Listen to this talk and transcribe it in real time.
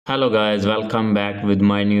Hello guys, welcome back with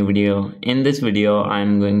my new video. In this video,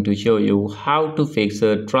 I'm going to show you how to fix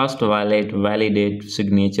a Trust Wallet validate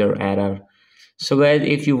signature error. So guys,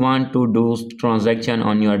 if you want to do transaction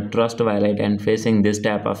on your Trust Wallet and facing this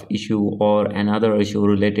type of issue or another issue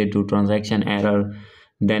related to transaction error,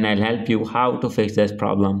 then I'll help you how to fix this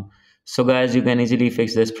problem. So guys, you can easily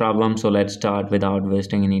fix this problem. So let's start without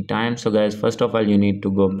wasting any time. So guys, first of all, you need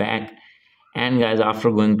to go back, and guys,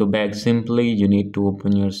 after going to back, simply you need to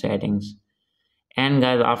open your settings. And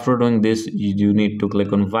guys, after doing this, you need to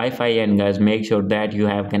click on Wi-Fi, and guys, make sure that you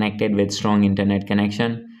have connected with strong internet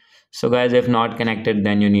connection. So guys, if not connected,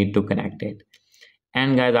 then you need to connect it.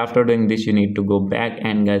 And guys, after doing this, you need to go back,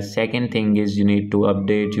 and guys, second thing is you need to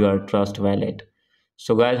update your Trust Wallet.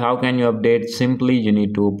 So guys, how can you update? Simply you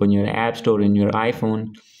need to open your app store in your iPhone,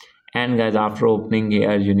 and guys, after opening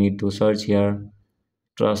here, you need to search here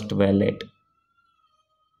Trust Wallet.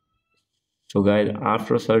 So guys,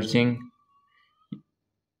 after searching,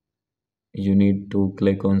 you need to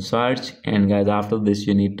click on search, and guys, after this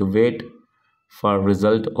you need to wait for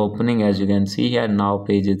result opening. As you can see here, now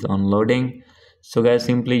page is unloading. So guys,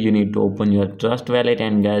 simply you need to open your Trust Wallet,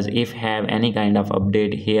 and guys, if have any kind of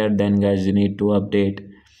update here, then guys you need to update.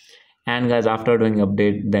 And guys, after doing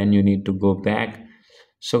update, then you need to go back.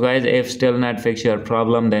 So guys, if still not fix your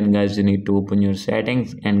problem, then guys you need to open your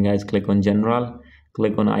settings, and guys, click on general,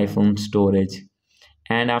 click on iPhone storage,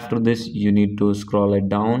 and after this you need to scroll it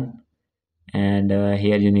down, and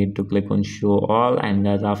here you need to click on show all, and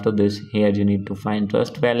guys, after this here you need to find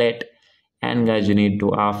Trust Wallet, and guys, you need to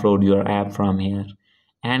offload your app from here.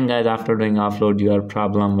 And guys, after doing offload, your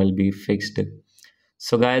problem will be fixed.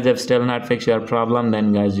 So guys, if still not fix your problem,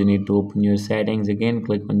 then guys you need to open your settings again,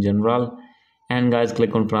 click on general, and guys,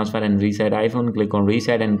 click on transfer and reset iPhone, click on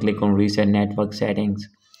reset, and click on reset network settings.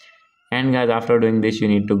 And guys, after doing this, you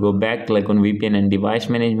need to go back, click on VPN and device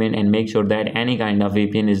management, and make sure that any kind of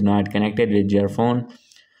VPN is not connected with your phone.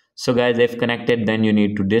 So guys, if connected, then you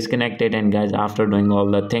need to disconnect it, and guys, after doing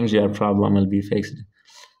all the things, your problem will be fixed.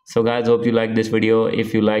 So guys, hope you like this video.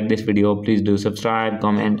 If you like this video, please do subscribe,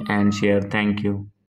 comment, and share. Thank you.